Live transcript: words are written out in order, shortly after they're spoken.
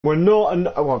We're back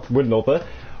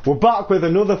with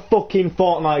another fucking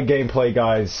Fortnite gameplay,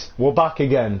 guys. We're back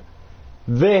again.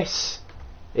 This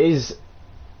is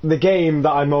the game that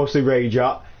I mostly rage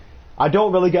at. I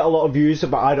don't really get a lot of views,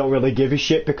 but I don't really give a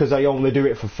shit because I only do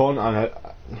it for fun, and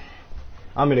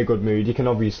I'm in a good mood. You can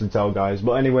obviously tell, guys.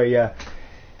 But anyway, yeah,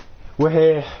 we're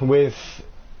here with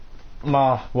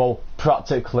my, well,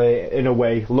 practically, in a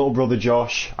way, little brother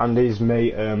Josh and his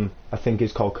mate, I think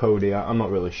it's called Cody. I'm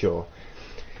not really sure.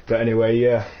 But anyway,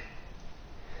 yeah.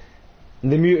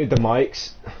 They muted the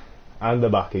mics, and they're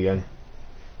back again.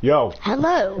 Yo.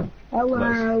 Hello.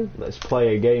 Hello. Let's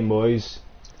play a game, boys.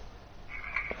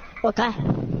 Okay.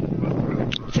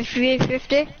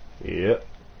 50-50? Yep.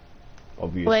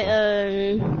 Obviously.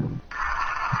 Wait,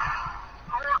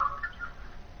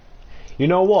 You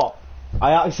know what?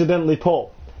 I accidentally put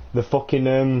the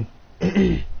fucking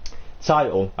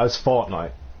title as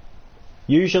Fortnite.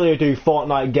 Usually I do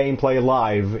Fortnite gameplay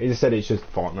live, instead it's just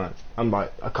Fortnite. I'm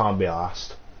like, I can't be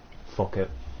arsed. Fuck it.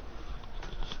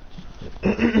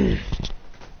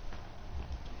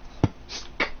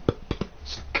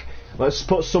 Let's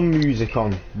put some music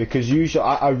on, because usually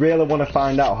I really want to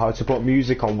find out how to put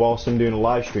music on whilst I'm doing a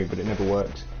live stream, but it never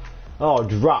works. Oh,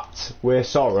 drat, we're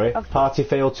sorry. Party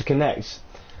failed to connect.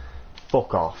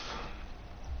 Fuck off.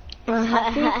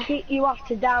 I think you have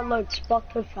to download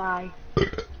Spotify.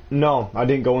 No, I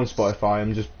didn't go on Spotify,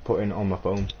 I'm just putting it on my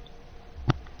phone.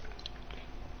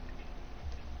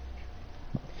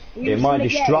 It might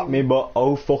distract me, but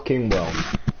oh fucking well.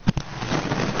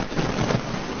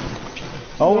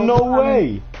 Oh no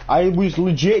way! I was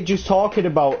legit just talking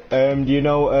about, do you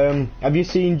know, have you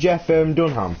seen Jeff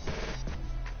Dunham?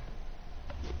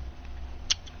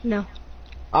 no.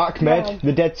 Ahmed, No.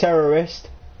 the dead terrorist.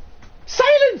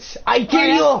 Silence! I kill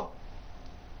you!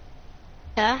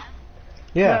 Yeah?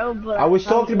 Yeah, No, but I was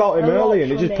talking about him a lot earlier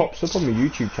and it from just it. pops up on my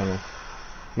YouTube channel.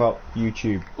 Well,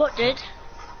 YouTube. What did?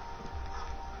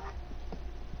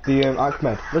 The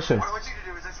Ahmed, listen. What I want you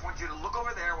to do is I just want you to look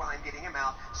over there while I'm getting him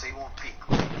out, so you won't peek.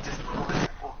 Just look over there.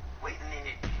 Oh, wait a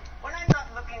minute. When I'm not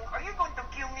looking, are you going to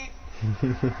kill me?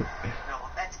 No,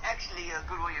 that's actually a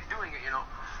good way of doing it, you know.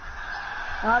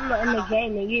 I'm not in the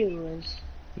game, are you, Liz?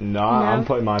 Nah, No. I'm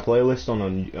putting my playlist on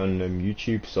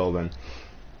YouTube, so then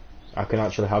I can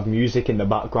actually have music in the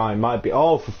background. It might be,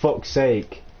 oh, for fuck's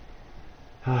sake.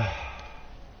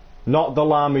 Not the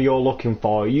llama you're looking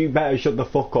for. You better shut the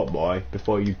fuck up, boy,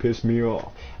 before you piss me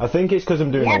off. I think it's because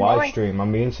I'm doing Yeah, a live boy. stream.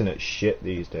 And my internet's shit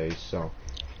these days, so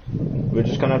we're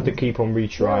just gonna have to keep on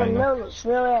retrying. No, it's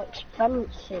really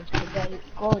expensive to get it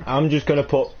good. I'm just gonna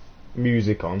put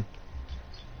music on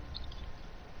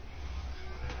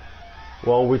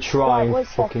while we're trying Right,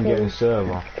 fucking 1 getting second.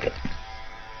 server.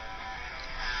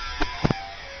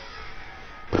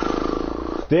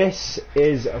 This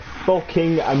is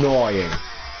fucking annoying.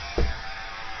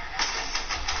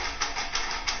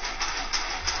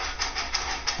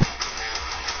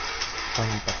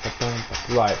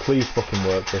 Right, please fucking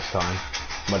work this time,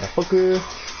 motherfucker.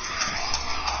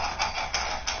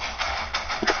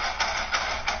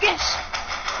 Yes!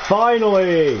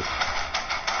 Finally!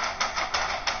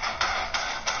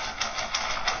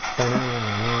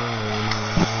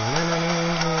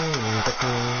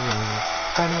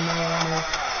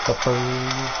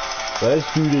 Let's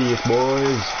do this,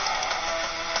 boys.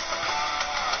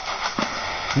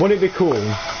 Wouldn't it be cool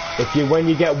if you, when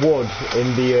you get wood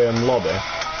in the lobby,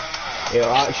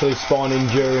 it'll actually spawn in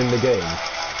during the game,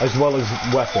 as well as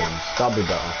weapons? That'd be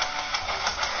better.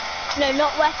 No,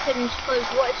 not weapons, because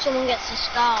what if someone gets a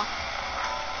scar?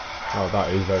 Oh, that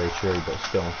is very true, but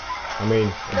still. I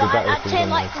mean, it'd No, be better I'd if it was say on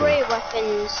like there too. 3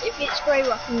 weapons. If it's 3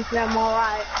 weapons, then I'm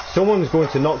alright. Someone's going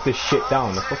to knock this shit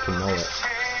down, I fucking know it.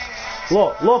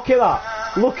 Look at that!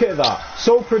 Look at that!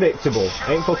 So predictable.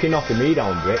 Ain't fucking knocking me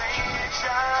down, bitch.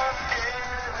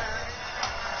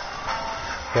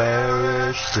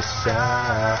 Perish the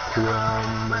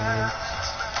sacrament.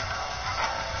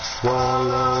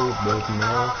 Swallow but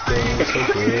nothing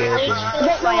forgiven. I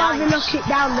don't know how to knock it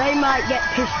down, they might get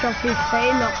pissed off if they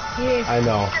knock you. I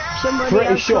know. Somebody Pretty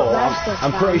else sure, put their stuff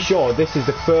I'm pretty down. sure this is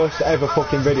the first ever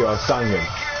fucking video I've sang in.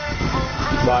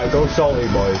 Right, go salty,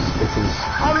 boys. This is...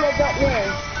 I'm not that way.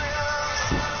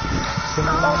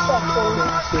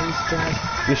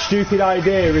 Your stupid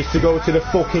idea is to go to the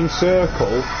fucking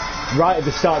circle right at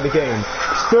the start of the game.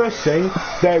 First thing,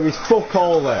 there is fuck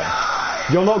all there.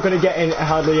 You're not going to get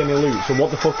hardly any loot, so what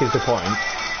the fuck is the point?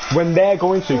 When they're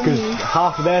going to, because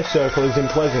half of their circle is in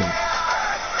Pleasant.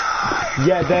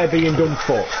 Yeah, they're being done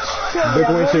fucked. They're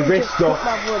going to risk the...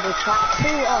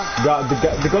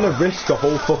 They're going to risk the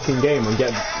whole fucking game and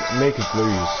make us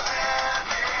lose.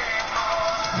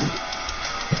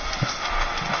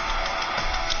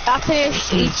 I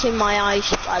finished eating my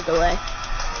ice, by the way.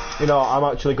 You know, I'm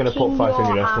actually going to put King 5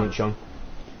 Finger your Death Punch on.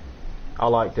 I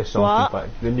like this song. What? From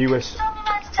the newest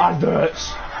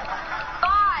adverts.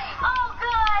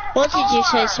 What did you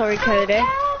say, sorry, Cody?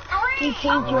 You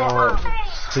think you're out.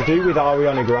 To do with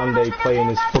Ariana Grande playing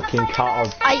as fucking cat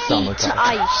of I Summer eat Cat.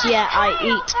 ice, yeah, I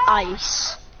eat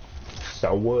ice.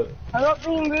 So what? I'm not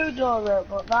being rude or that,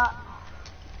 but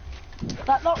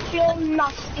that not feel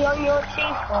nasty on your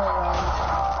teeth or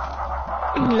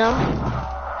No.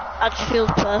 That feels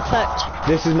perfect.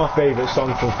 This is my favourite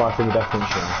song from 5 Finger Death Punch.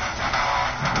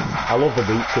 I love the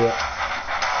beat to it.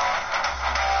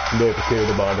 Never cared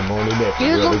about the money, never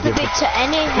You really love the give beat to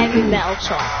any heavy metal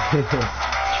song.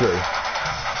 True.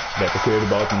 Never cared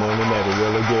about the money, never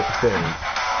really give a thing.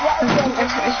 Yeah, again,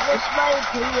 it's my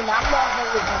opinion. I'm not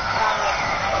very good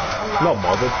fan. Not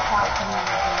bothered.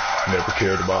 Never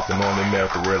cared about the money,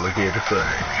 never really gave a thing.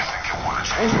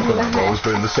 I've always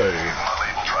been the same.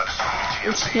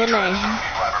 It's funny.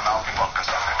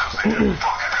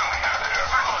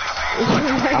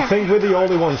 I think we're the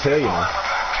only ones here, you know.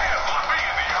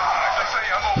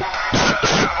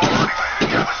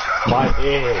 My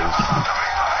ears.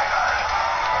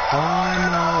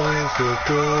 I'm always a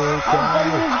good I'm guy. done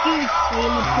with Goofy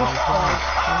in the pistol.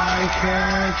 I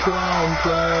can't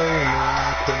complain.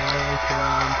 I can't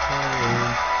complain.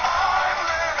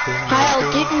 Kyle,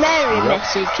 did Mary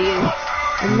message you?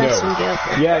 No. Messenger.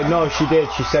 Yeah, no, she did.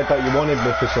 She said that you wanted me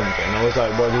for something. I was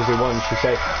like, what does he want? She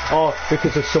said, oh,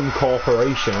 because of some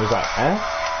corporation. I was like, eh?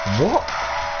 What?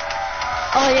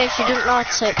 Oh yeah, she didn't know how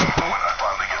to say it before.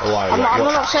 Why? I'm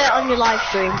What? not saying it on your live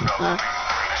stream. No.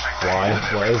 Why?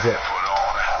 What is it?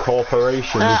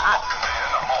 Corporation. No,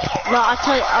 I'll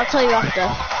tell you after.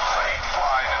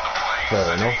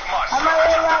 Fair enough. Am I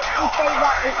right to say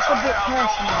that it's a bit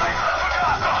personal?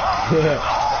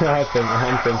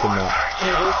 I'm thinking that.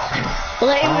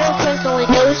 Well, let him know personally.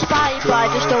 Knows about it, but I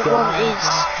just don't want his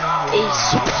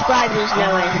subscribers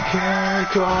knowing. I can't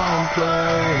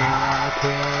complain. I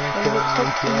can't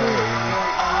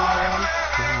complain.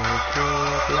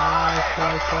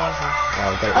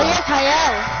 Oh yeah,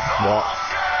 Kiell. What?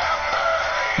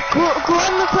 Go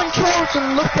on the controls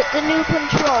and look at the new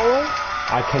control.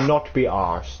 I cannot be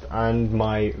arsed, and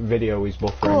my video is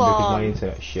buffering Go because on. my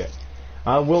internet's shit.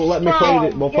 Will let me play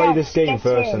it. We'll play this game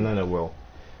first, and then I will.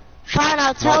 Fine,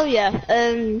 I'll tell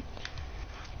you.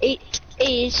 It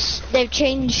is. They've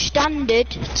changed standard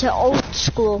to old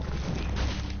school.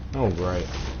 Oh right.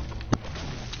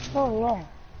 Oh yeah.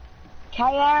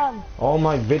 Kiell. All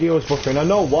my videos buffering. I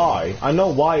know why. I know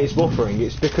why it's buffering.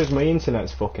 It's because my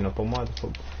internet's fucking up. On why the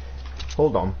fuck?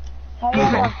 Hold on. Kiell,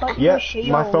 I thought you Yeah, were shield.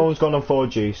 my phone's gone on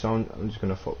 4G, so I'm just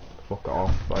gonna fuck it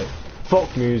off. Like,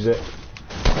 fuck music.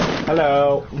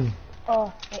 Hello.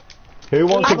 Oh, Who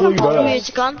wants I a blue can put the burst?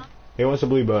 music on. Who wants a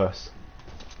blue burst?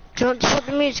 Do you want to put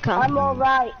the music on? I'm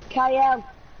alright. Kiell.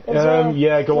 There's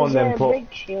Yeah, go on then. there's a Put.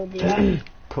 big shield, yeah.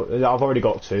 I've already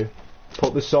got two.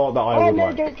 Put the sort that I Oh would no,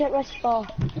 like. don't take this far.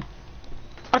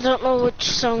 I don't know which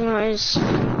song that is.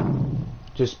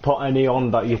 Just put any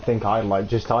on that you think I'd like.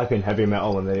 Just type in heavy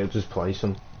metal and then it'll just play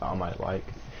some that I might like.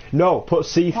 No, put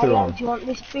Seether Kiell, on. do you want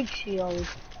this big shield?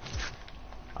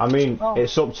 I mean, Oh,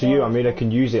 it's up to you. yeah. I mean, I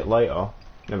can use it later.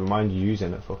 Never mind you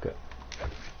using it. Fuck it.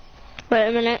 Wait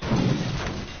a minute.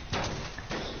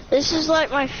 This is like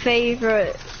my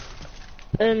favourite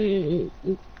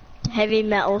heavy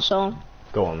metal song.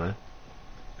 Go on then.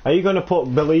 Are you going to put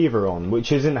Believer on,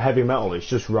 which isn't heavy metal, it's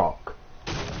just rock?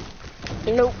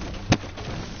 Nope.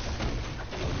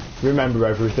 Remember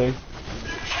everything.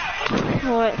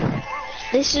 Wait.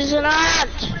 This is an ad.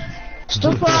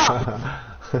 Stop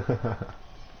up.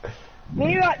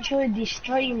 We're actually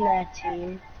destroying their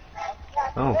team.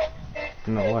 Oh,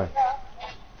 no way.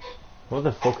 What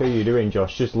the fuck are you doing,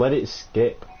 Josh? Just let it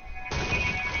skip.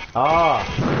 Ah!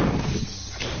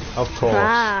 Of course.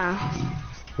 Ah.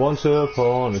 Once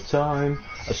upon a time,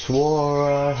 I swore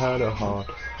I had a heart.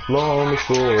 Long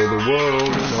before the world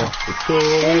enough to Turn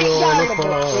it all down a bit,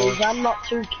 apart. please. I'm not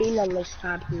too keen on this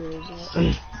type of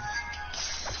music.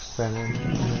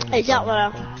 Is that what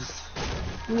I...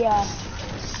 Yeah.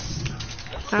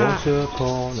 Once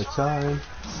upon a time,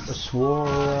 I swore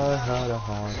I had a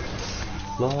heart.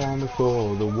 Long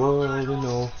before the world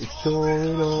enough to tore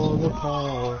it all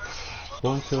apart.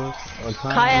 Once upon a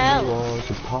time, Kiell. there was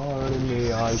a part of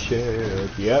me I shared.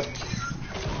 Yep.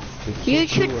 You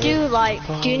should do like...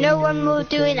 Do you know when we were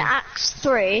doing Acts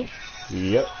 3?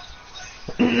 Yep.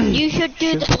 You should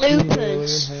do the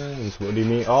bloopers. What do you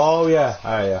mean? Oh yeah,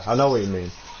 yeah, I know what you mean.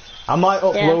 I might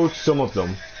upload some of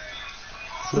them.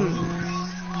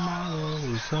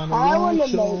 I want to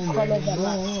make one of them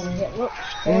actually.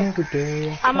 It looks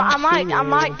good. I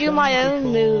might do my own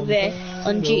movie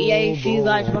on GTA if you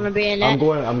guys want to be in it. I'm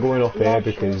going up here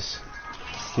because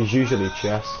there's usually a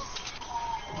chest.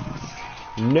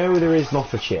 No, there is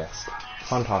not a chest.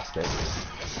 Fantastic.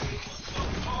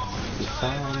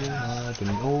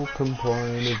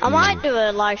 I might do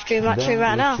a live stream actually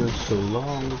right now. So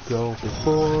long ago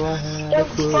before I had Don't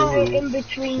throw it in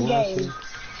between games.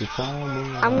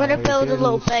 I'm gonna build a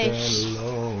little base.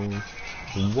 I'm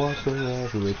gonna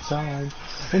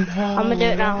do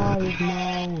it now.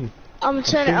 I'm gonna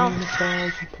turn it off.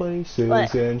 Wait, is it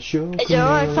alright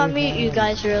if I mute you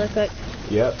guys really quick?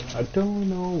 Yep, I don't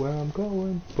know where I'm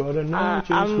going, but I know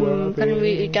just I'm where I've been. gonna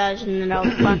mute you guys and then I'll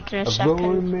be back in a I've rode a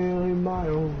second. million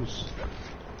miles.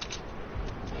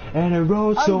 And I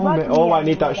rode so many. Oh, I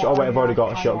need that shot. Oh, wait, I've already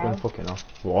got a shotgun. Fucking hell.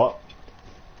 What?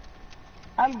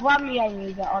 I'm glad we ain't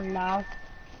leave it on now.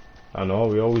 I know,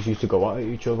 we always used to go at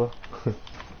each other.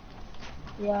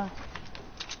 Yeah.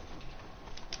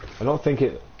 I don't think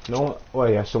it. No. Oh,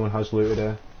 yeah, someone has looted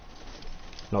here.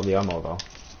 Not the ammo,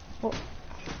 though.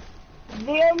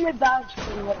 The only bad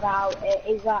thing about it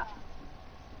is that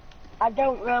I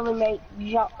don't really make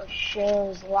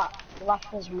Joshers laugh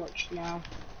as much now.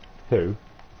 Who?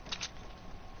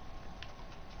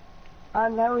 I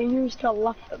know he used to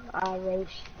laugh at my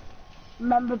roast.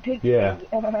 Remember Piggy? Yeah.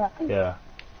 Yeah.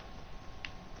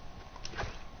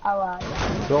 I like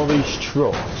that. So all these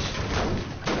trucks,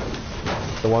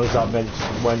 the ones that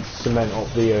went cement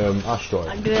up the asteroid.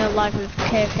 I'm doing a live with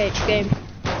KFH game.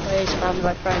 Please found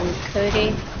my friend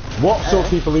Cody. What's up,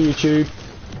 people of YouTube?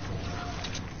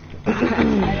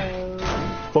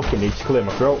 Fucking need to clear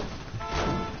my throat.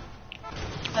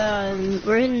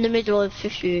 We're in the middle of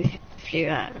 50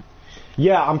 round.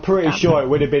 Yeah, I'm pretty sure it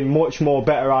would have been much more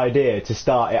better idea to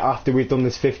start it after we've done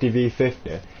this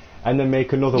 50v50 and then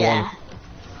make another one.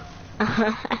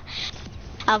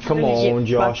 Come on,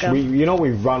 Josh. You know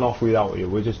we ran off without you.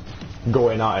 We're just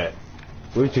going at it.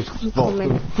 We're just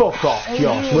fuck off,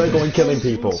 Josh. We're going killing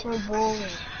people.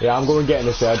 Yeah, I'm going getting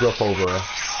this airdrop over here.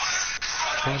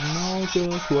 I know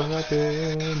just what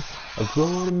happened. I've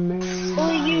got a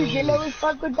million. You know, if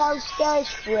I go downstairs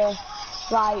for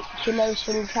like, you know,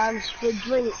 sometimes for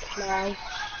drinks now,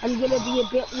 I'm gonna be a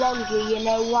bit longer. You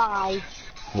know why?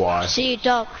 Why? See you,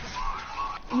 dog.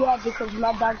 Yeah, because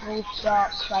my dad will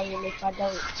start crying if I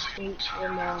don't speak to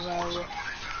him or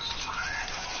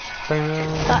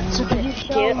That's a bit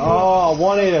cute. Oh, I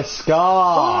wanted a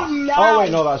scar. Oh, no. Oh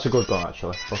wait, no, that's a good gun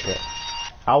actually. Fuck it.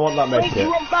 I want that Wait, medkit. you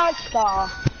want my scar?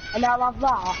 And I'll have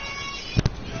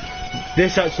that?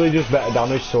 This actually does better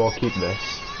damage, so I'll keep this.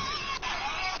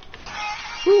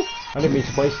 Woo. I didn't mean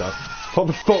to place that. What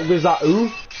the fuck was that? Ooh.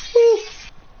 Ooh.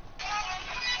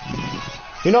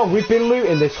 You know, we've been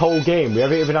looting this whole game. We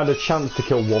haven't even had a chance to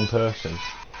kill one person.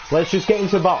 Let's just get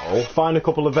into battle, find a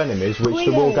couple of enemies, which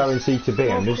there will guarantee to be,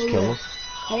 and just kill them.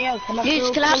 Hey, can I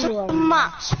Dude, can I have some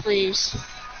mats, please?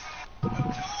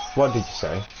 What did you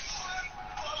say?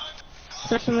 Can I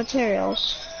have some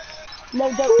materials?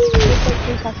 No, don't.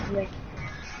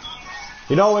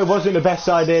 You know, it wasn't the best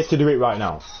idea to do it right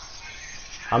now.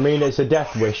 I mean, it's a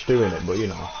death wish doing it, but you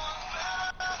know.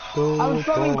 I'm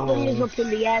throwing coins up in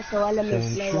the air so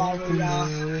enemies know where we are.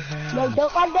 No,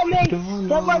 don't land on me!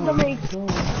 Don't land on me!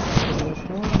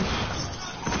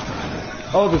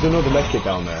 Oh, there's another medkit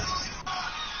down there.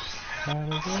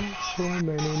 Land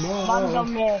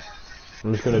on me.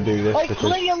 I'm just gonna do this Like,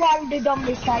 because... Cleo landed on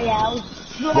me, kiell.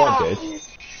 What did?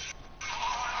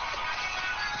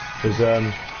 There's,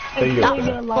 thing up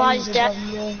there. Flies dead.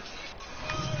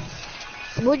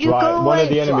 Would you Right, go away, one of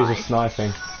the enemies fly? is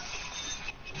sniping.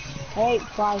 I hate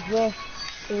flies, this.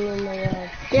 In the Yeah,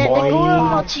 they're going on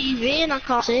my TV and I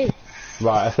can't see.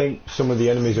 Right, I think some of the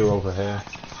enemies are over here.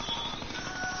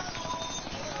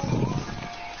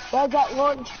 Where's that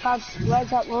launch pad? Where's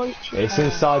that launch pad? It's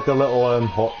inside the little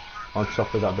hut on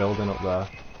top of that building up there.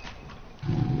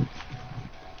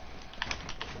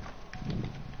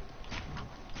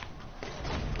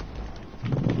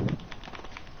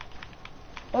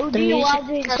 Oh The dear, music why does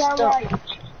it has sound stopped. like...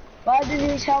 Why does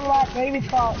it sound like baby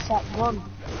farts that gun?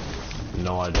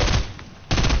 No idea.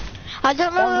 I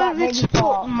don't know Sounds like if it's maybe put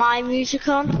part. my music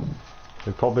on.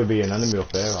 There'd probably be an enemy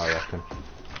up there, I reckon.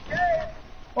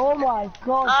 Oh my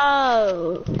god.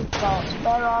 Oh. Farts,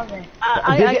 where are they?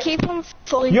 I keep on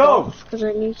fully Yo! buffed because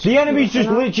I need to. The enemies just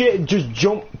legit just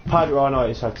jump pad. Oh no,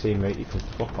 it's our teammate. You can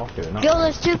fuck off doing that. Yo,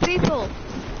 there's two people.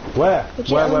 Where?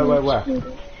 Where?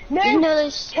 No! You know,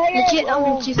 there's legit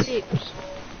only two people.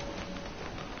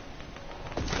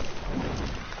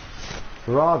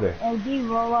 Where are they?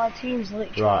 LD, all our teams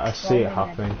literally... Right, I see it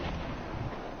happening.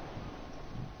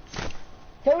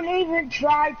 Don't even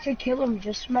try to kill him,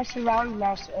 just mess around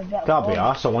now so a bit. Can't be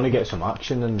arsed, I want to get some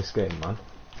action in this game, man.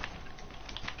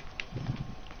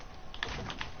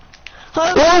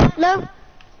 Oh, no!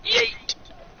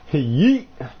 Yeet!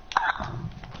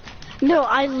 No,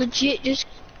 I legit just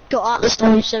got out the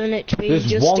stone 7 HP There's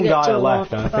just one to get guy to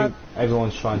left, and I think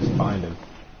everyone's trying to find him.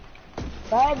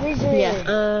 Where is he?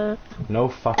 Yeah, No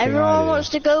fucking everyone idea. wants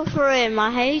to go for him,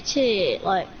 I hate it.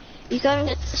 Like, you don't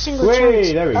get a single chance.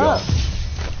 Wait, there we go.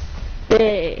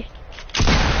 Hey.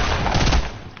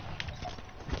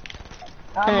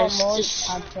 I'm on It's launch just-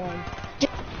 pad then.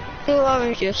 Do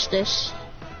orange justice.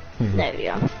 There we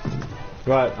go.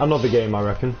 Right, another game, I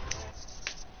reckon.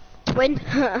 Win.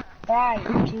 Right,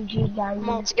 GG guys.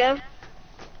 More to go.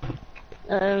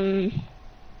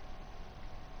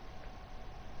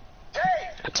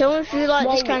 Tell me if you like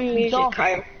this kind of music, Doc,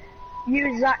 Kyle.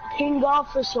 use that King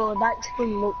Arthur sword, that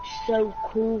thing looks so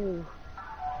cool.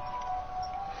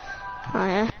 Oh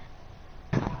yeah.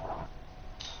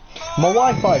 My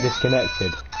Wi-Fi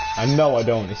disconnected. And no, I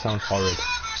don't. It sounds horrid.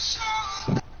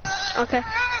 Okay.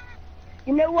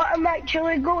 You know what I'm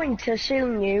actually going to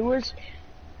soon use?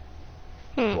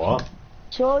 What?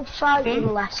 Sword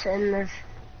fighting lessons.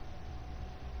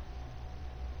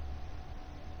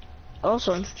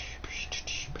 Awesome.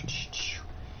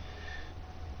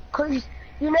 Cause,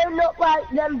 you know, not like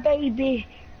them baby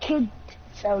kid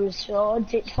foam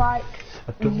swords, it's like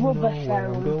rubber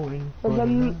foam.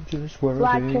 With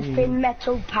like a thin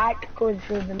metal pipe going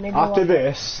through the middle After of it.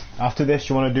 this,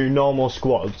 you want to do normal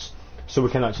squads, so we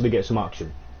can actually get some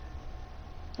action.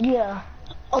 Yeah.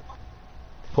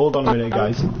 Hold on a minute,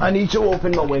 guys. I need to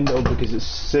open my window because it's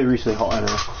seriously hot in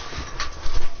here.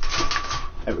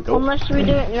 There we go. Unless we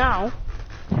do it now.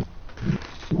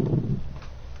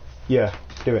 Yeah,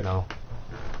 do it now.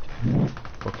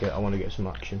 Okay, I want to get some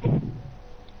action.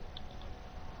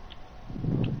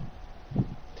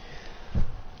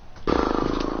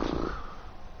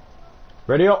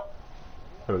 Ready up.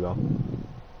 There we go.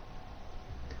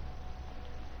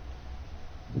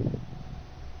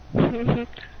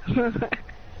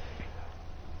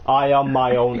 I am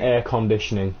my own air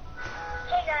conditioning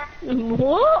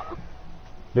What?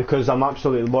 because I'm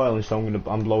absolutely boiling, so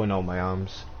I'm blowing all my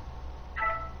arms.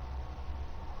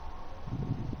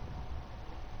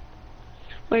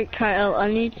 Wait, Kyle,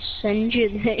 I need to send you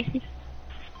this.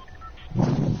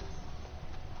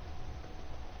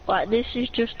 Like, this is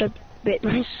just a bit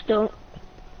messed up.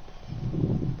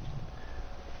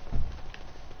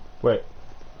 Wait.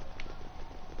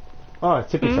 Oh,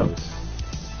 tippy toes.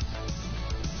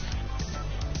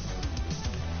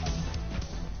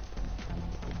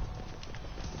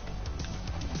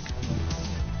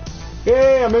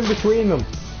 Yay, I'm in between them.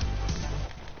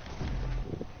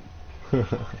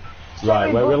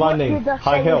 Right, where we're landing.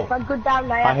 High hill. If I go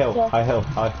down, I High have hill, to... high hill,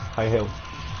 high hill,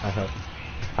 high hill,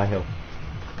 high hill.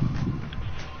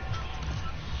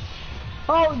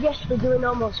 Oh, yes, we're doing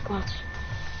almost squats.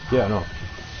 Yeah, no.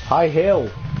 High hill.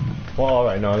 Well,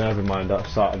 alright, no, never mind.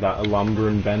 That's that Alhambra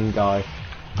and Ben guy.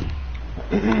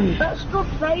 Let's go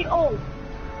fatal.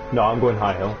 No, I'm going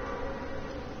high hill.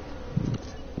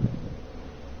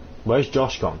 Where's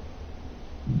Josh gone?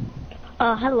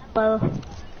 Oh, hello.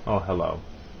 Oh, hello.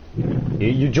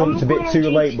 You jumped a bit too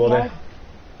late, buddy.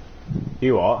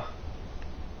 You what?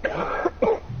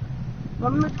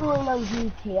 I'm not going on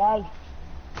GTA.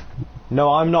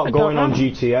 No, I'm not going don't on know.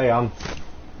 GTA.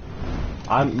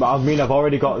 I mean, I've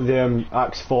already got the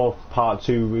Axe 4 Part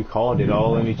 2 recorded.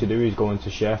 All I need to do is go into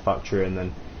Share Factory and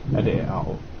then edit it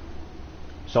out.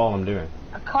 That's all I'm doing.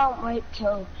 I can't wait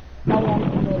till my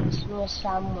aunt makes me a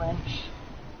sandwich.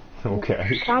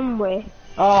 Okay. Sandwich.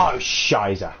 Oh,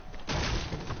 shizer.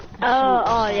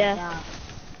 Oh, yeah.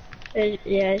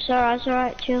 Yeah, it's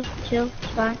alright, chill, it's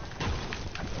fine.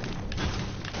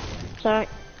 It's alright,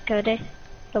 Cody,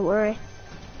 don't worry.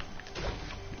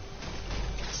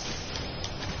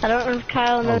 I don't know if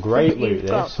Kyle knows Oh, great what loot you've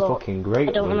got, this. but Fucking great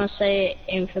I don't loot. want to say it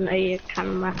in front of your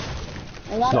camera.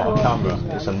 It's not a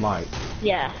camera, it's a mic.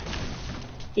 Yeah.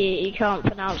 You can't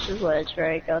pronounce his words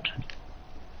very good.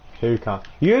 Who can't?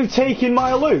 You've taken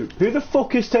my loot! Who the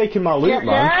fuck is taking my loot,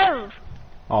 man? No!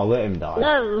 Oh, let him die.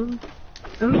 No!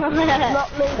 Not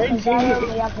me, because I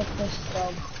only have a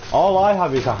pistol. All I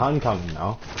have is a hand cannon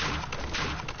now.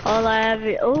 All I have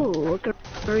is, oh, a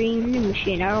green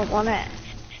machine, I don't want it.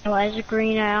 Why is a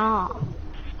green AR?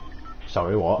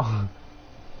 Sorry, what?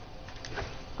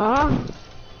 Huh?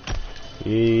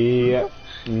 Yeah.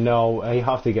 No, you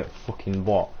have to get fucking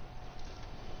what?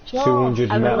 Sure, 200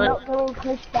 I'm metal. not going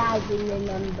cliff diving,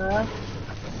 remember?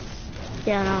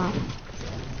 Yeah, no.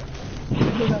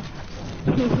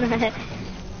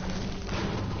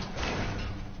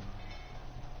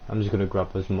 I'm just gonna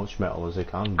grab as much metal as I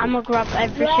can. I'm gonna grab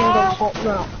every single hot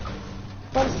rock.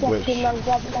 Which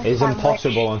is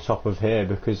impossible on top of here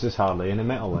because there's hardly any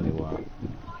metal anywhere.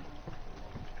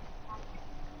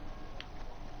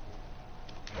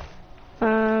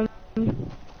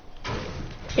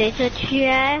 There's a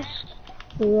chest.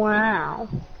 Wow.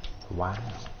 Wow.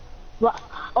 What?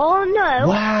 Oh no!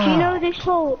 Wow. Do you know this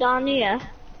hole down here?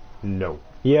 No.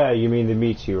 Yeah, you mean the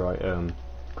meteorite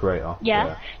crater?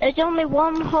 Yeah. There's only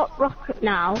one hot rock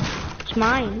now. It's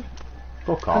mine.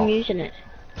 Fuck off. I'm using it.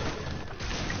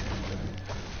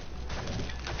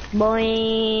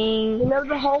 Boing. You know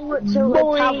the hole that's in the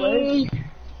towers?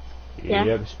 Yeah.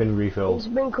 Yep, it's been refilled. It's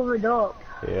been covered up.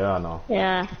 Yeah, I know.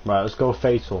 Yeah. Right, let's go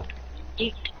fatal.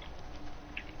 Yeet.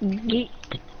 Yeet.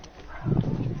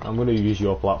 I'm gonna use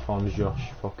your platforms,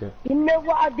 Josh. Fuck it. You know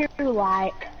what I do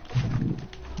like?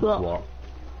 What?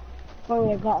 When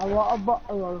you got a lot of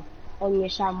butter on your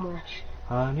sandwich.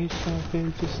 I need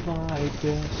something just like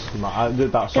this.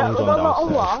 That song's on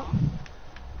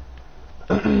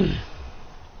downstairs.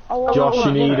 Josh,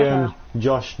 you need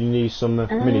Josh, you need some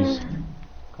minis.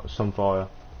 Got some for you.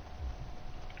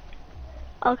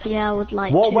 Okay, I would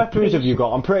like. What to, weapons please. have you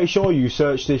got? I'm pretty sure you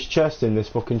searched this chest in this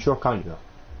fucking truck, haven't you?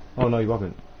 Oh no, you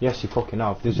haven't. Yes, you fucking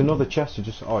have. There's another chest.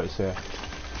 Just it's here.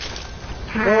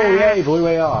 Oh yeah, blue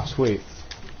AR, sweet.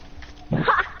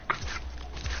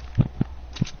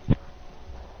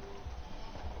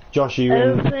 Josh, are you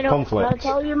in conflict? I'll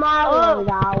tell you my road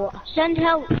out. Send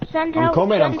help! Send I'm help!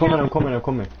 coming. I'm send coming. help. I'm coming. I'm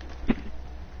coming.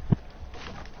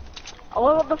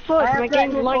 Oh, what the fuck? My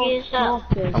game's laggy as hell.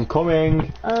 I'm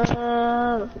coming.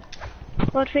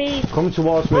 What trees? Come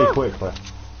towards me quickly.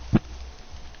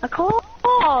 A cord!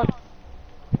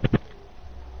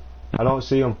 I don't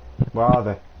see them. Where are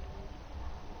they?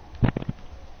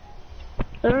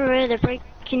 They're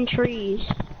breaking trees.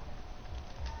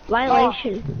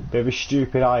 Violation. Bit of a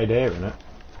stupid idea, innit?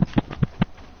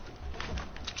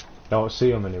 Don't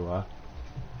see them anywhere.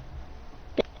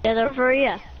 Yeah, they're over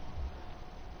here.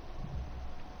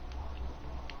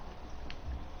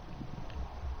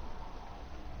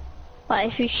 But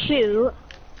if you shoot...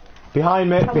 Behind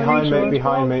me, behind me,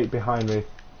 behind me, behind me.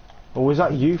 Oh, was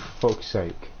that you, for fuck's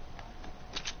sake?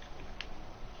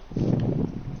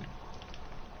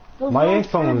 My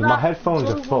headphones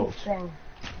are fucked.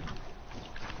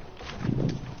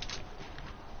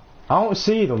 I don't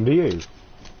see them, do you?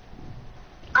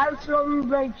 I'm slowly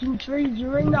breaking trees.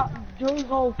 You're in that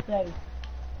jungle thing.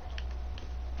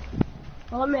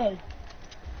 Come in.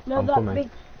 No, I'm that coming.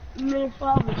 big mini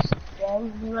forest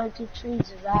thing. The breaking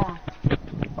trees are there.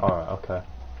 Alright, okay.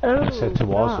 Oh, Let's head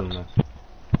towards them then.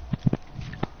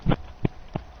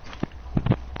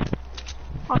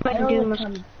 I can do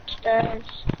my stairs.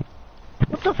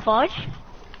 What the fudge?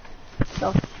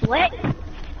 The flick?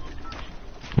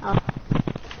 Oh.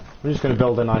 I'm just gonna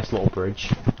build a nice little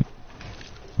bridge.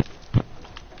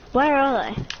 Where are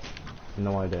they?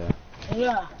 No idea.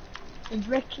 Yeah. The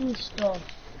breaking stuff.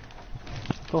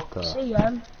 Fuck her. See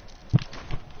them?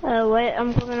 Wait,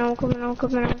 I'm coming.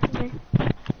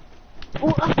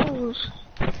 Oh, apples!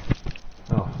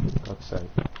 Oh, God's sake.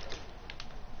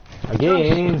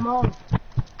 Again! Come on.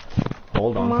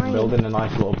 Hold on, I'm building a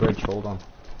nice little bridge, hold on.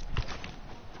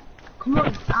 Come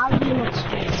on, I'll do it.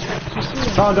 You see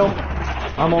them? Found him!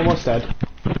 I'm almost dead.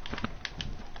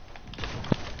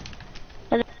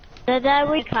 They're there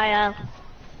with Kyle.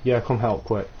 Yeah, come help,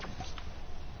 quick.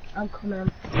 I'm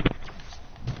coming.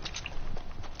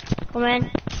 Come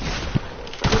in.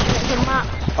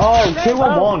 Oh,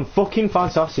 2-on-1, fucking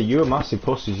fantastic. You're massive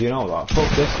pussies, you know that.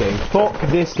 Fuck this game. Fuck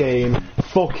this game.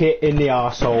 Fuck it in the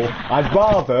arsehole. I'd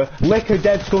rather lick a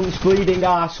dead skunk's bleeding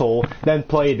arsehole than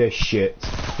play this shit.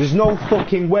 There's no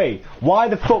fucking way. Why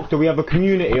the fuck do we have a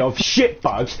community of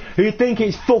shitbags who think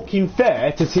it's fucking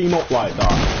fair to team up like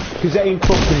that? Because it ain't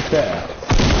fucking fair.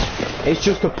 It's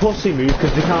just a pussy move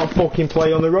because they can't fucking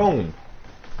play on their own.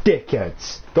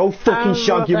 Dickheads. Go fucking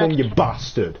shag your mum, you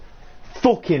bastard.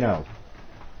 Fucking hell.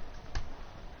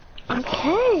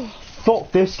 Okay.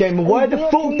 Fuck this game, and where the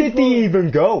fuck did they even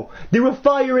go? They were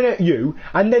firing at you,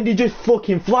 and then they just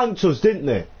fucking flanked us, didn't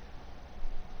they?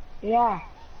 Yeah.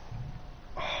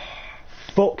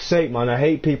 Fuck's sake, man, I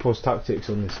hate people's tactics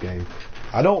on this game.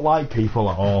 I don't like people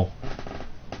at all.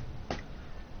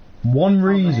 One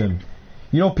reason.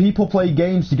 You know, people play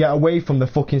games to get away from the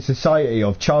fucking society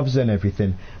of chavs and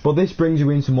everything, but this brings you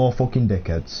into more fucking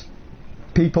dickheads.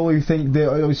 People who think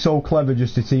they're so clever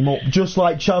just to team up, just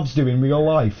like chavs do in real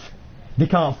life. They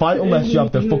can't fight unless you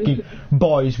have the fucking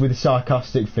boys with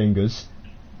sarcastic fingers.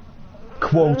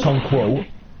 Quote unquote.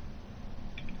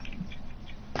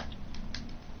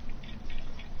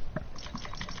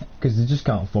 Because they just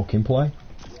can't fucking play.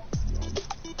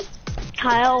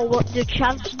 Kyle, what do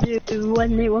chavs do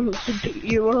when they want to beat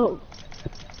you up?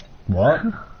 What?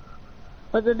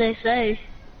 What do they say?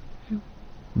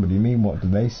 What do you mean, what do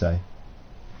they say?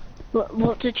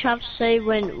 What do chavs say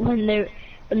when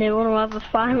they want to have a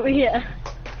fight with you?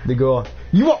 They go,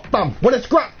 you what, fam? What a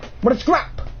scrap! What a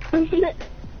scrap!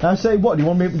 I say, what, do you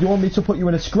want me to put you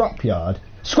in a scrap yard?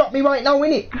 Scrap me right now,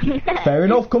 innit? Fair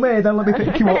enough, come here then, let me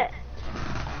pick you up.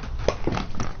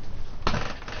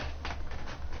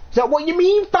 Is that what you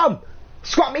mean, fam?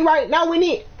 Scrap me right now,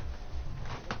 innit?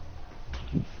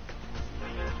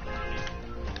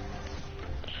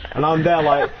 And I'm there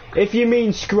like, if you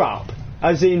mean scrap,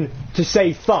 as in to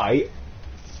say fight,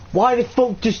 why the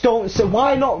fuck just don't say,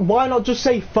 why not just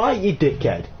say fight, you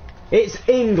dickhead? It's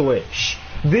English.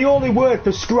 The only word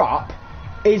for scrap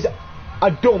is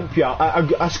a dump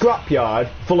yard, a scrap yard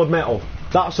full of metal.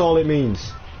 That's all it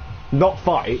means. Not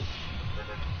fight.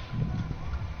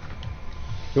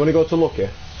 You want to go to Lucky?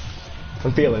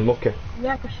 I'm feeling lucky.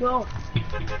 Yeah, for sure.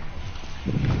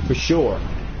 For sure.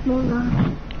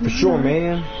 For sure,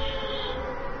 man.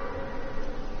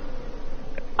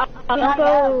 I'll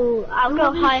go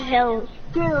high hills.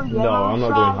 No, I'm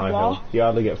not going high hills. You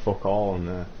hardly get fuck all on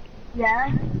there.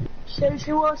 Yeah. So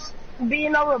she was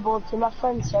being horrible to my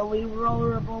friend, so we were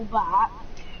horrible back.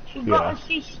 She got a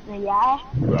sister, yeah?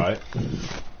 Right.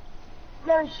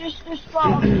 No, sister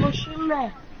started pushing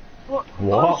me. But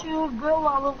what? She was a girl,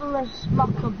 I was going to smack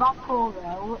her back all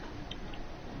out.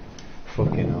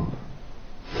 Fucking hell.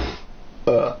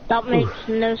 That makes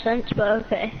no sense, but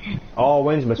okay. Oh,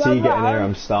 when's my tea getting here?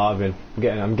 I'm starving.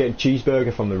 I'm getting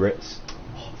cheeseburger from the Ritz.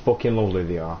 Oh, fucking lovely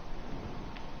they are.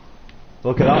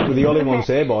 Look at that, we're the only ones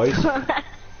here, boys.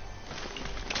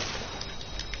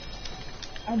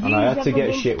 And I had to get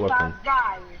a shit weapon.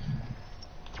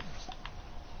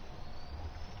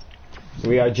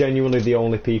 We are genuinely the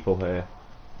only people here.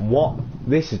 What?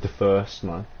 This is the first,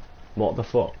 man. What the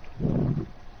fuck?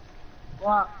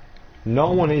 What?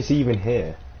 No one is even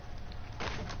here.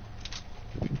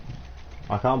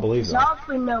 I can't believe that.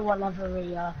 Exactly, no one ever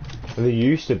here. There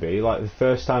used to be, like the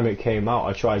first time it came out,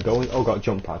 I tried going. Oh, got a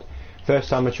jump pad. First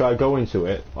time I tried going to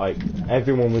it, like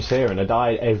everyone was here, and I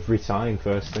died every time.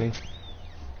 First thing.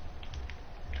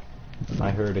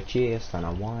 I heard a cheers, and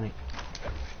I want it.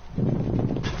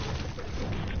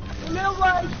 You know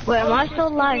what? Wait, am I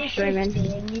still live streaming?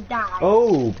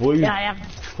 Oh, blue. Yeah, I am.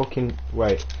 Fucking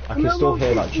wait, I can still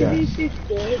hear that chair.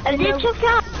 And they took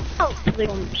out the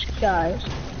bumps, guys.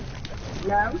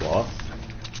 No. What?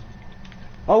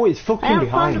 Oh, it's fucking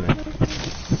behind me.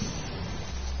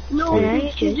 No,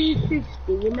 it's 50.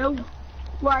 You know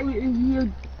why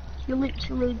you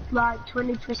literally like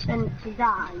 20% to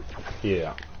die.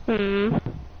 Yeah. Hmm.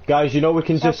 Guys, you know we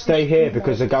can just stay here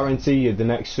because I guarantee you the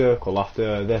next circle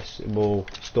after this will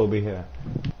still be here.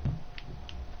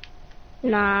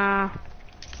 Nah.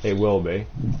 It will be.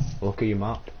 Look at your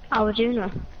map. How would you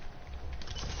know?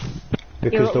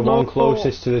 Because the one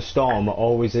closest to the storm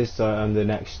always is the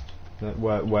next,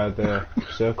 where the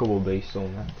circle will be still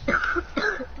next.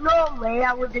 Normally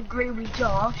I would agree with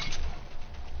Josh,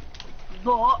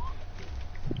 but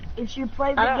if you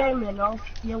play the game enough,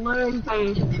 you learn.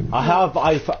 I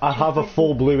have a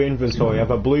full blue inventory. I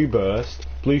have a blue burst,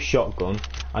 blue shotgun,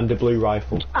 and a blue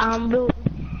rifle. Blue.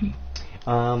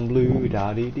 Blue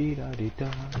da dee dee da dee da.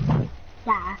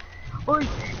 Yeah. Well,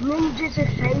 ninjas are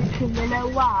fake, and you know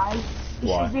why?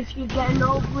 Because if you get an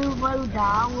old blue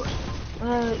loadout,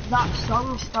 that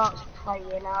song starts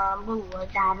playing. Blue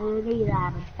da dee dee da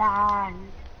dee da.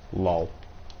 Lol.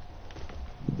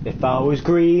 If I was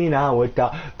green, I would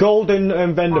die. Golden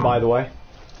vendor, by the way.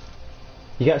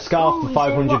 You get a scarf for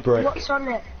 500 brick. What's on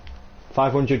it?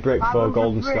 500 brick for a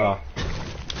golden star.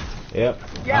 Yep.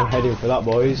 Yeah. I'm heading for that,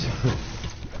 boys.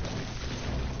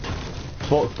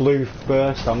 Fuck blue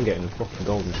first, I'm getting a fucking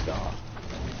golden star.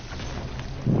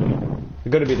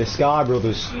 They're gonna be the Sky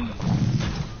Brothers.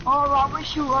 Oh, I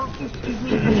wish you were 50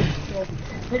 meters.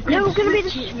 No, we're gonna be the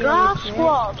Scar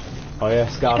Squad. Oh yeah,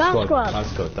 Scar Squad.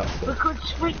 That's good, that's good. We could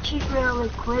switch it really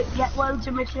quick, get loads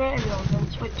of materials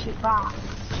and switch it back.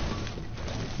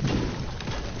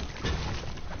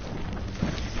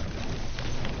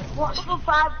 What's the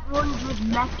 500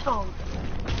 metal?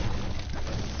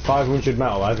 500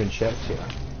 metal, I haven't checked yet.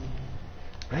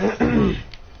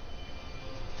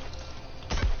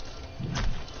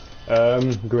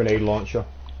 Grenade launcher.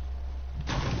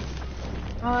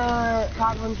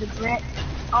 500 brick.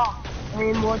 Oh,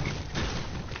 green wood.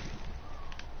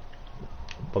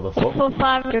 What the fuck? For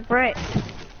 500 brick.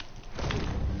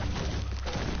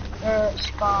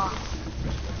 Scar.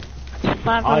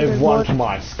 500 I want wood.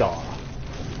 my scar.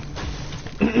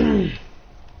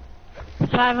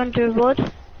 500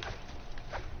 wood.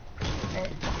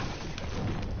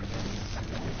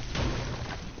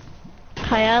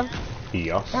 Kiell?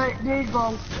 Yes. Right, there you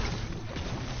go.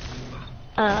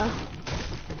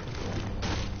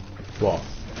 What?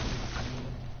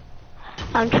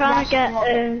 I'm trying to get,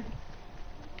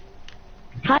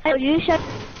 Kiell, you said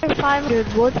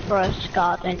 500 wood for a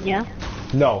scar, didn't you?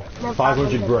 No, No,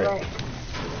 500 brick.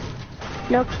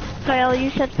 No, Kiell, you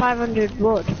said 500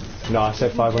 wood. No, I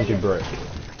said 500 brick.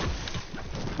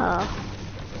 Oh.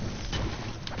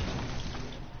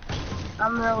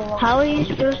 I'm really How are you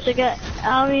supposed to get,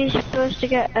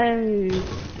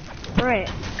 brick?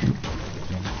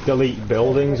 Delete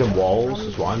buildings and walls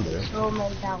is what I'm doing.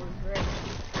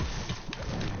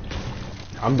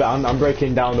 I'm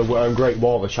breaking down the Great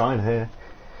Wall of China here.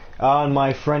 And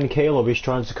my friend Caleb is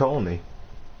trying to call me.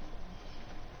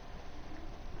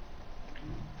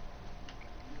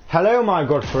 Hello, my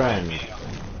good friend.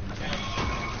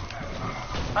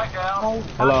 Hi, Cal.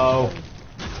 Hello.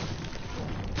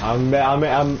 I'm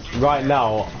right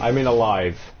now. I'm in a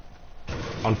live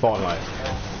on Fortnite.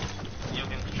 You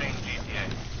can stream GTA.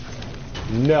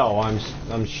 No, I'm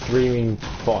streaming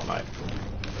Fortnite.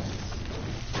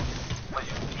 But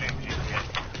you can stream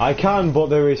GTA. I can, but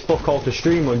there is fuck all to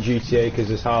stream on GTA because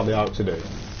there's hardly out to do.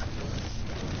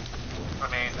 I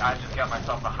mean, I just got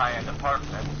myself a high-end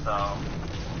apartment, so...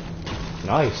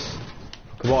 Nice.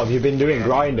 What have you been doing?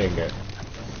 Grinding it.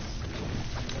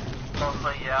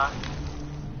 Mostly, yeah.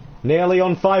 Nearly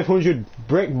on 500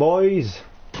 brick, boys.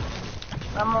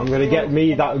 I'm gonna get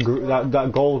me that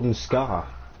golden scar.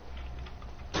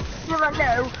 You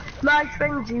know, my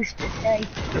friends used to say,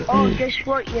 oh, guess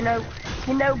what, you know,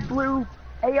 blue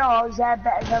ARs are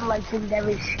better than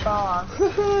legendary scars.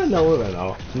 No, they're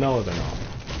not. No, they're not.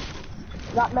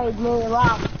 That made me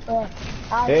laugh.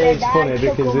 It's funny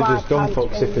because they're just dumb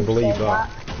fucks if they believe that.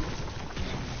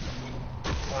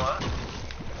 What?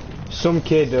 Some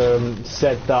kid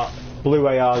said that blue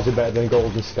ARs are better than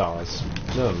golden scars.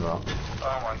 No, I'm not.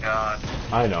 Oh my god.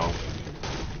 I know.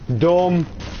 Dumb.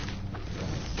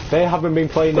 They haven't been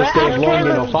playing this game long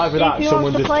enough. Either that,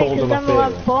 someone just told them a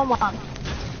theory.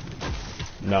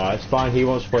 No, it's fine. He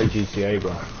wants to play GTA,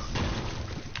 bro.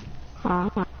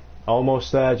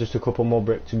 Almost there. Just a couple more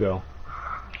brick to go.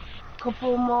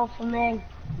 Couple more for me.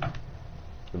 I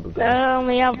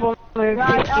only have 151.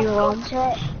 Right, I've got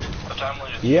it. What time will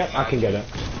you Yep, stream? I can get it.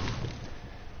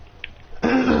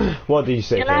 What did you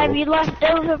say, Can I have Caleb? you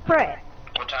leftover brick?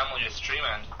 What time will you stream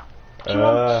in? Do you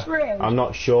want through? I'm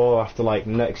not sure. After like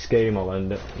next game, I'll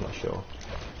end it. I'm not sure.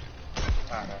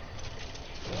 Okay.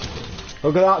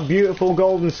 Look at that beautiful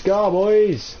golden scar,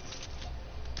 boys.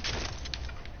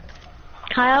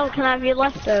 Kiell, can I have your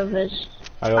leftovers?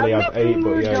 I only I'm have not 8, being but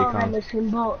rude yeah, you or can. anything,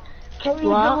 but can you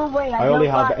What? go away? I only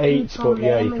don't have like 8, people but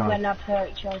yeah, you naming can. when I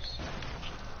purchase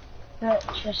my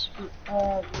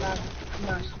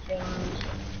things.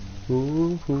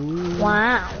 Ooh, ooh.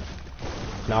 Wow.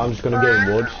 Now I'm just gonna get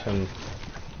in wood and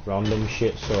random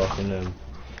shit so I can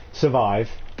survive.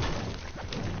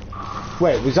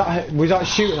 Wait, was that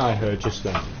shooting I heard just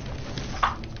then?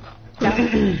 No.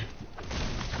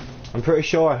 I'm pretty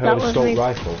sure I heard a scope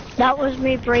rifle. That was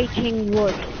me breaking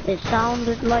wood. It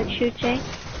sounded like shooting.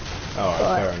 Alright,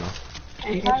 fair enough.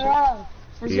 Hello,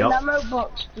 there's Yep. an ammo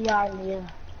box behind you,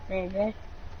 maybe.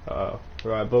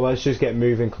 Right, but let's just get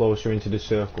moving closer into the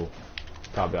circle.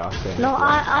 Can't be arsed. No,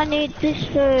 I need this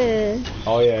first.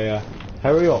 Oh yeah.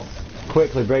 Hurry up.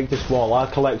 Quickly break this wall. I'll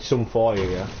collect some for you,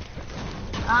 yeah?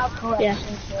 I'll collect Yeah.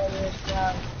 some for you as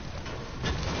well.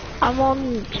 I'm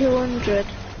on 200.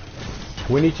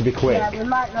 We need to be quick. Yeah, we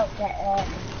might not get it.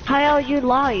 How you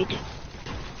lied?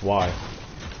 Why?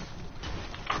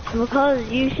 Because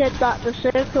you said that the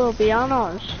circle will be on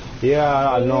us. Yeah,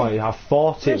 I know. I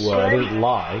thought it were. I didn't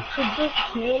lie.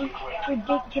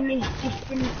 Predicting is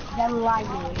different than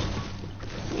lying.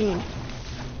 Mm.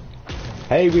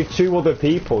 Hey, with 2 other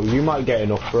people, you might get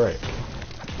enough brick.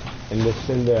 In the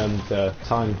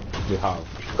time you have.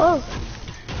 Oh,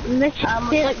 I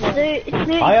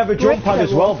have a jump pad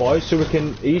as well, boys, so we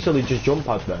can easily just jump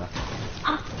pad there.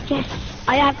 Ah, yes,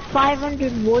 I have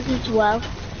 500 wood as well,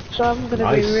 so I'm gonna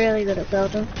Nice. be really good at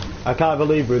building. I can't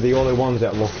believe we're the only ones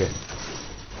that lucky.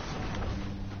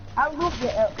 I'll look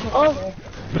it up. Oh,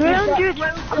 300!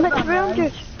 I'm at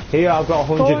 300! Here, I've got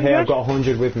 100 here. 400? I've got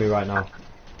 100 with me right now.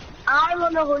 I'm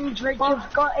on 100,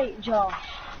 you've got it, Josh.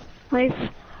 Wait.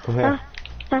 Come here.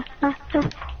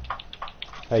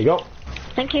 There you go.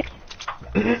 Thank you.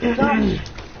 Josh,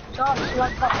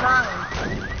 I've got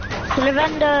mine. To the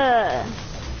vendor!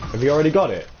 Have you already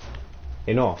got it?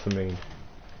 Enough, I mean.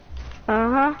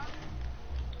 Uh-huh.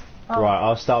 Oh, Right,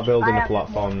 I'll start building I the have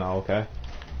platform now, okay?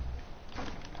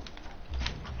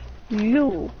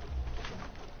 You.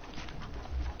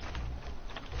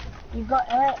 You got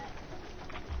it.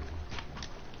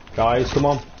 Guys, come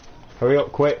on. Hurry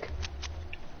up, quick.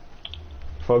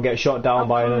 Before I get shot down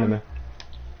by an enemy.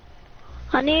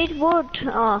 I need wood.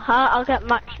 Oh, I'll get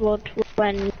max wood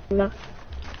when.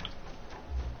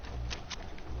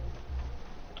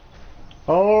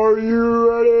 Are you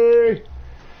ready?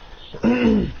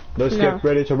 Let's get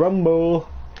ready to rumble.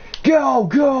 Go,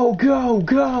 go, go,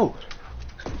 go!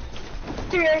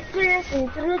 Look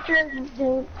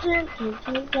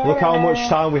how much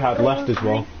time we had left as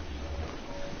well.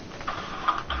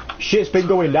 Shit's been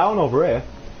going down over here.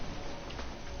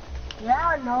 Yeah,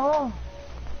 I know.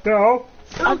 No.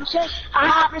 I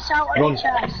have this out on the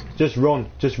chest. Just run,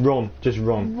 just run, just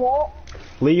run. What?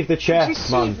 Leave the Did you chest,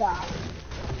 see man. that?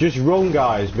 Just run,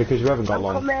 guys, because we haven't got I'm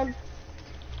long. coming.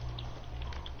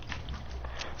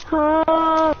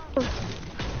 Oh,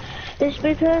 this is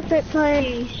the perfect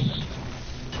place.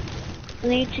 I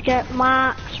need to get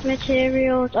max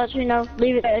materials. Actually, no,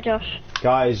 leave it there, Josh.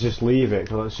 Guys, just leave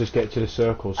it. Let's just get to the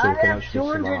circle so we can actually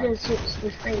survive.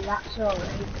 263, that's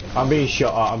alright. I'm being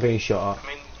shot at. I'm being shot at. I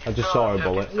mean, I just saw a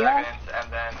bullet. Yeah.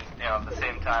 And then, you know, at the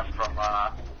same time from,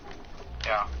 you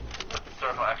know, the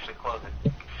circle actually closing.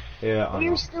 Yeah, I Are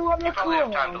know. you still on the You probably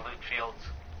have time to floor? loot fields.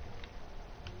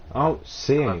 I don't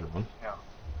see anyone. Yeah,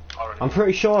 already. I'm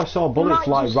pretty sure I saw bullets Might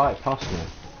fly just- right past me.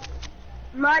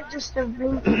 Might just have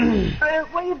been.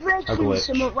 Were you A breaking glitch.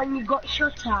 something when you got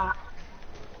shot at?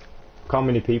 Look how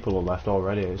many people are left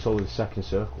already. It's only the second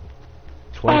circle.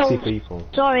 20 Oh. people.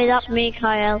 Sorry, that's me,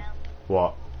 Kiell.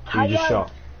 What? You just shot?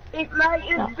 It might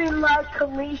have been like a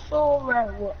lethal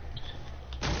round.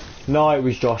 No, it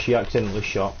was Josh. He accidentally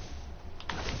shot.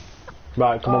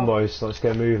 Right, come on, boys. Let's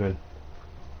get moving.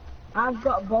 I've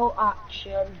got bolt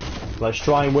action. Let's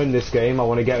try and win this game. I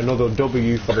want to get another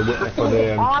W for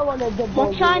the I want to double.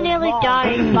 Once I nearly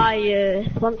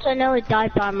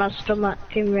died by my stomach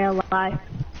in real life.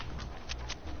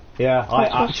 Yeah, I That's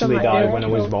what actually somebody died did. when I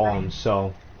was born,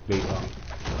 so beat that.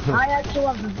 I had to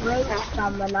have a break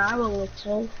stamina a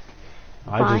little.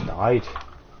 I just died.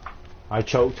 I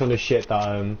choked on the shit that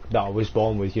I was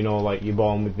born with. You know, like you're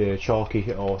born with the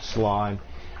chalky or slime.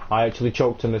 I actually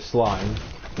choked on the slime.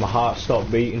 My heart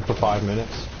stopped beating for 5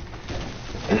 minutes.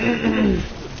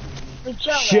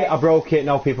 Shit, I broke it.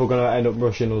 Now people are gonna end up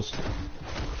rushing us.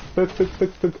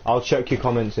 I'll check your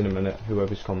comments in a minute.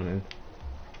 Whoever's commenting.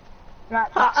 Right,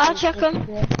 I'll check them.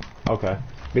 Okay.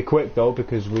 Be quick though,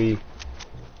 because we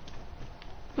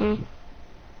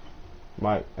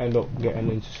might end up getting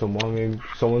into someone. I mean,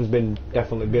 someone's been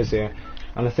definitely busy,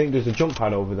 and I think there's a jump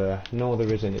pad over there. No,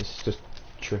 there isn't. It's just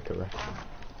trickery.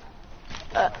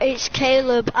 It's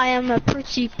Caleb. I am a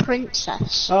pretty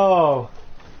princess. Oh,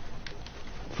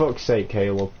 fuck's sake,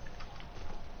 Caleb.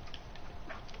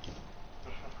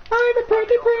 I'm a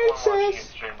pretty princess.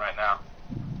 Stream right now.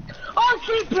 Oh,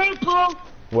 see people!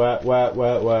 Where?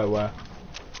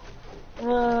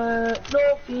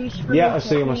 Northeast. Yeah, I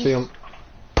see him.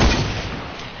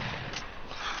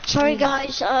 Sorry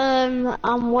guys,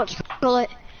 I'm what you call it?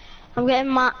 I'm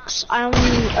getting max. I'm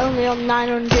only on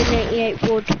 988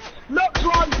 wood. Knocked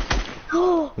one!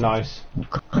 Oh, Nice.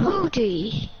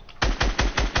 Cody.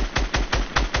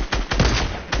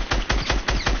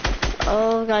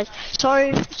 Oh guys,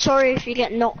 sorry if you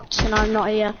get knocked and I'm not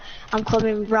here. I'm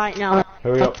coming right now.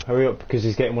 Hurry up, because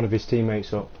he's getting one of his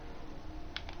teammates up.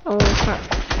 Oh crap.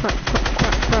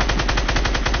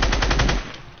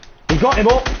 He got him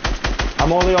up!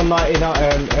 I'm only on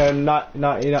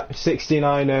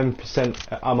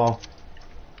 69% ammo.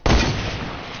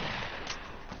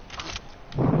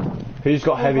 Who's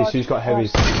got heavies? Who's got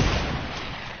heavies?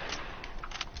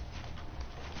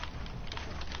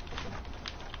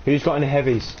 Who's got any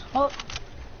heavies? Oh,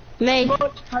 Me.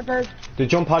 The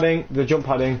jump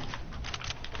padding.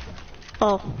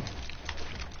 Oh.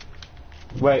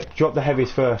 Wait, drop the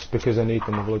heavies first because I need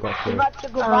them. I've only got 3. We've had to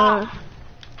go back.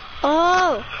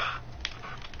 Oh.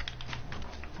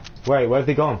 Wait, where have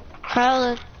they gone?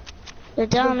 Carl, they're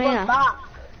down We've here. gone back.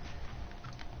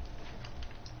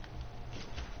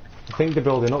 I think they're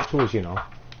building up to us, you know.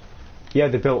 Yeah,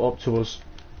 they built up to us.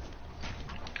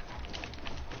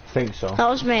 I think so. That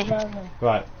was me.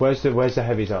 Right, where's the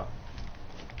heavies at?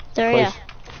 They're Please. here.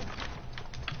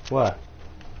 Where?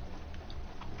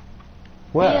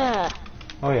 Where? Yeah.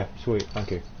 Oh yeah, sweet,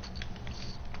 thank you.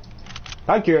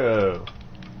 Thank you!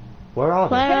 Where are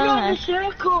they? Where They're are on they? the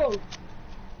circle.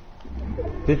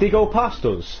 Did they go past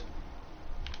us?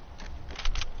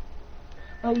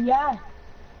 Oh yeah.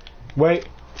 Wait,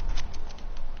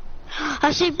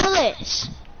 I see bullets.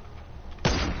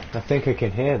 I think I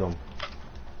can hear them.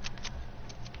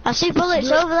 I see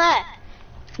bullets over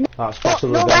there. That's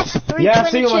possibly no, them. that's Yeah, I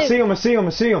see 322. him. I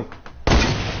see him.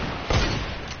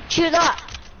 Shoot that.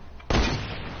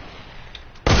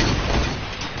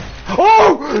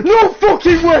 Oh, no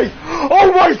fucking way!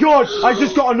 Oh my god! I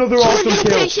just got another awesome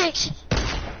kill. 236.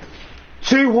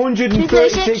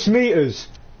 236 meters.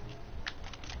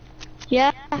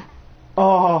 Yeah.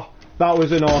 Oh, that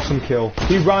was an awesome kill.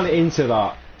 He ran into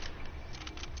that.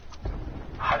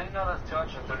 How do you know that's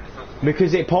 236?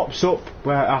 Because it pops up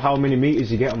where how many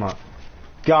meters you get on that.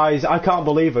 Guys, I can't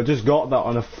believe I just got that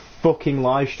on a fucking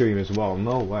live stream as well.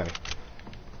 No way.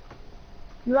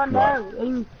 You are Right.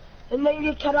 know, and then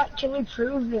you can actually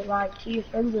prove it, to your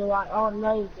friends are like, oh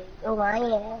no, you didn't. Oh,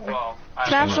 Well,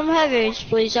 Can I have some heavies,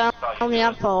 please? I only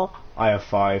have 4. I have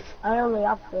 5. I only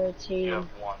have you 13. have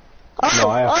 1. Oh, No,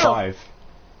 I have oh. 5.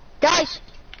 Guys,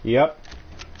 Yep.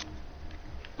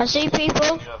 I see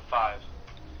people. You have 5.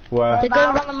 Where? They're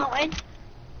going around the mountain.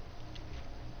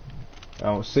 I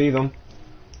don't see them.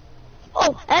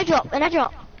 Oh, airdrop, an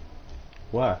airdrop.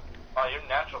 Where? Oh, your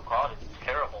natural quality is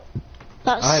terrible.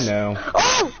 That's... I know.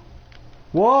 Oh,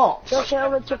 What? Just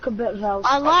only took a bit of help.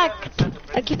 I lagged.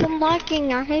 I keep on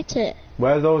lagging. I hate it.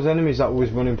 Where are those enemies that was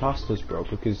running past us, bro?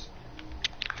 Because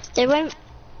They went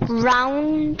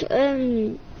round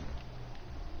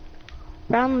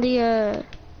round the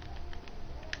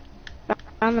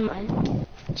mine.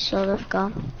 So they've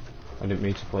gone. I didn't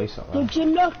mean to place that there. Did you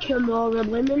knock him or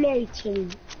eliminate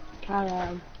him,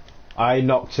 Kyle? I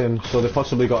knocked him, so they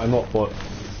possibly got him up, but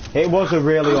it was a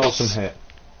really awesome hit.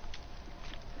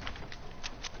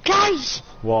 Guys,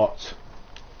 What?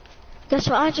 guess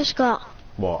what I just got?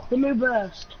 What? The new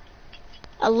burst.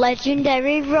 A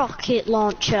legendary rocket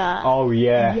launcher. Oh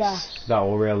yes. Yes. That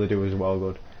will really do as well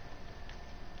good.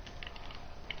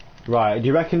 Right, do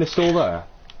you reckon they're still there?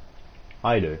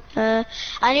 I do.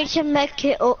 I need to med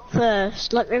it up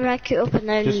first. Let me med it up and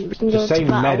then we can go Just say to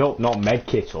battle. med up, not med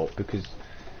kit up, because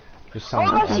just Oh,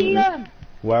 sounds I like see him!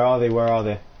 Where are they? Where are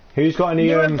they? Who's got any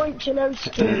You're a bunch of no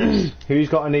skins. who's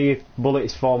got any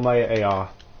bullets for my AR?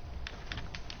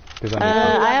 Because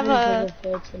I have a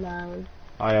 39.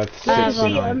 I have I see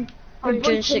 69. him. A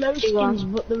bunch of no skins,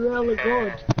 161. but they're really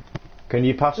good. Can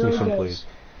you pass me Really some, good. please?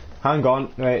 Hang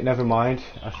on, wait, never mind.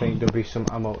 I think there'll be some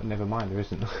ammo. Never mind, there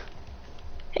isn't.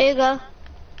 Here you go.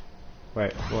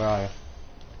 Wait, where are you?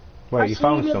 Wait, I you see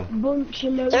found a some? bunch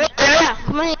of no There, there,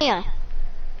 come on here.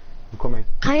 I'm coming.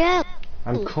 Kiell.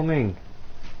 I'm coming.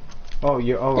 Oh,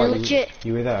 you're They're alright. legit.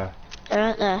 You were there. They're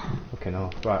right there. Okay, no.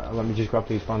 Right, let me just grab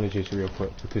these bandages real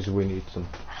quick because we need some.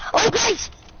 Oh, guys!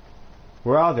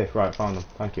 Where are they? Right, found them.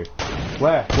 Thank you.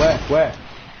 Where?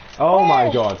 Oh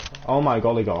my god. Oh my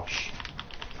golly gosh.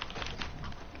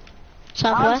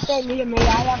 I'll Southwest. stay near me, I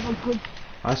have a good...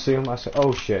 I see them.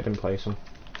 Oh shit, didn't place them.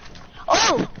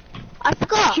 Oh! I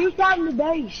forgot. Shoot down the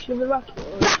base with a rocket.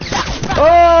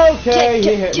 Okay,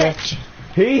 he hit me.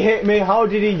 He hit me. How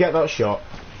did he get that shot?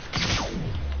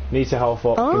 Need to health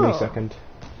up. Give me a Oh. second.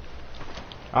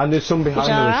 And there's some It's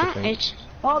behind us, I alright. think. It's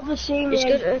All the same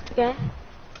good. Okay.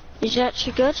 Is it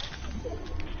actually good?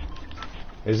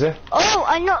 Is there? Oh!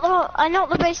 I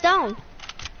knocked the base down.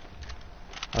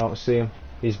 I don't see him.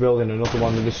 He's building another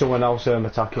one, and there's someone else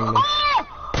attacking me.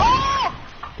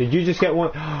 Did you just get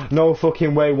one? No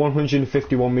fucking way,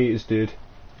 151 meters, dude.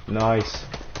 Nice.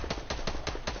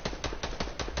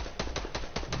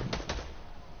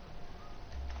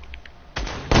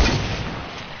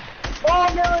 Oh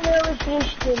no, no, we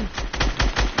finished him.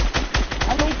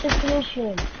 I need to finish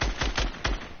him.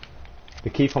 They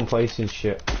keep on placing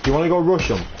shit. Do you want to go rush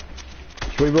them?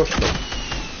 Should we rush them?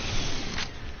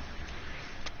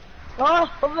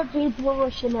 Oh, other people are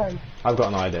rushing in. I've got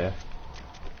an idea.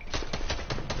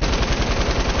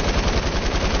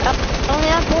 I only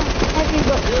have one heavy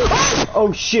but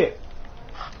Oh shit!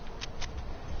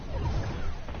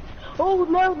 Oh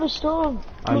no, the storm.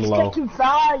 I'm He's low. taking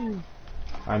 5.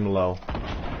 I'm low.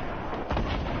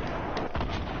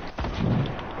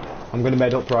 I'm gonna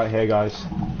med up right here, guys.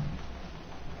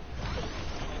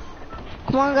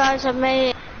 come on guys, I've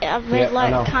made Yeah, I know.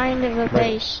 like kind of a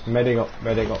base. Medding up.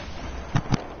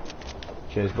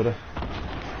 Cheers, buddy.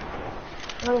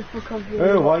 Where the fuck have you?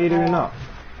 Oh, why are you doing that?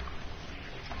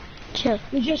 Chill.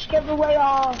 We just gave away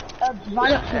our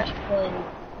advantage play.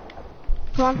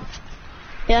 Come on.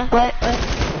 Yeah, wait.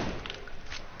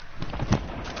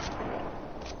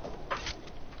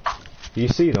 You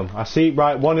see them? I see,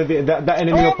 right, one of the, that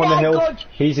enemy up on the hill, God.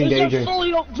 he's engaging. It's a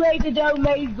fully upgraded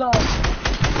Omega.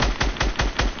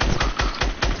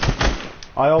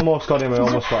 I almost got him,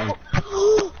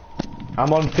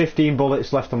 I'm on 15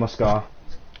 bullets left on my scar.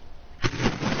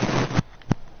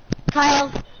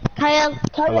 Kyle, Kyle,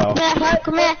 Hello.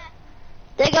 come here.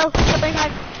 There you go.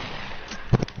 75.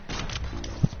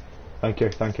 Thank you,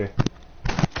 thank you.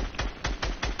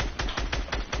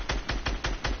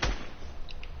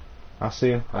 I see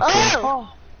him. I see him.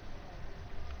 Oh.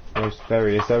 There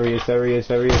he is, there he is, there he is,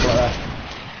 there he is, right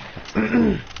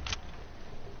there.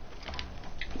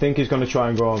 I think he's going to try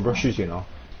and go on rushes, you know.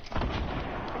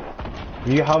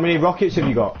 How many rockets have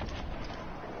you got?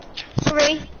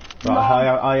 3.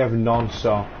 Right, I have none,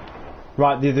 so...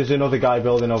 Right, there's another guy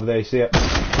building over there, you see it?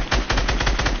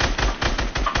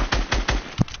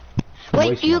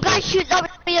 Wait, you guys shoot that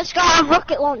with your scar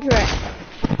rocket launcher it.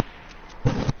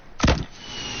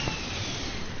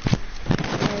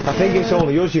 I think it's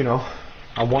only us, you know.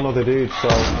 And one other dude, so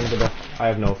I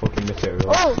have no fucking material.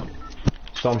 Oh!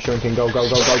 Storm shrinking, go, go,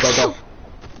 go, go, go, go.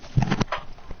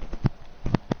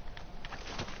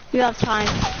 You have time.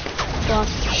 Go on.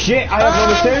 Shit, I have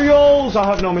no materials! I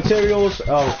have no materials!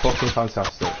 Oh, fucking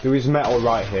fantastic. There is metal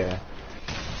right here.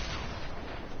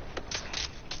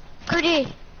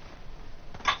 Goody.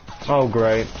 Oh,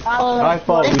 great. Oh, I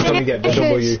thought we were going to get the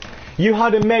W. You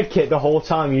had a med kit the whole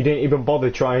time, you didn't even bother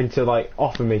trying to, like,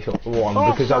 offer me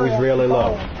one because I was really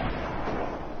low.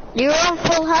 You were on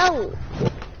full health.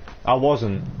 I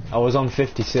wasn't. I was on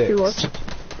 56. You was.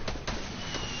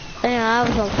 Yeah, I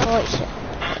was on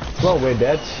 46. Well, we're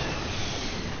dead.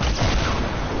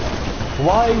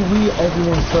 Why are we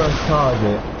everyone's first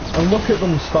target? And look at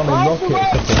them spamming rockets.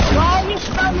 Why are you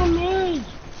spamming me?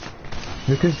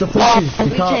 Because the fuckers,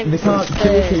 they can't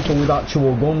kill people with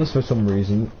actual guns for some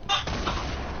reason.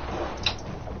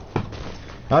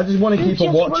 I just want to keep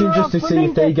on watching just to see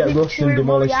if they get rushed and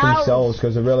demolished themselves,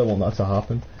 because I really want that to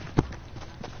happen.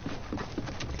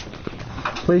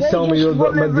 Please tell me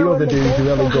the other dude's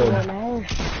really good.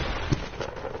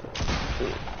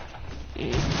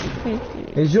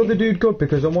 Is the other dude good?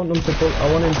 Because I want them to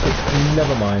I want him to...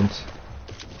 Never mind.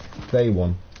 They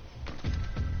won.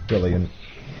 Brilliant.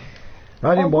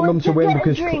 I didn't want them to win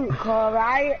because...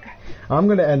 I'm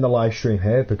going to end the live stream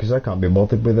here because I can't be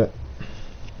bothered with it.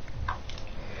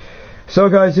 So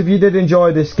guys, if you did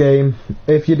enjoy this game,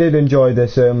 if you did enjoy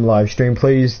this live stream,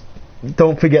 please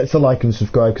don't forget to like and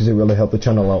subscribe because it really helped the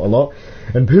channel out a lot.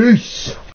 And peace!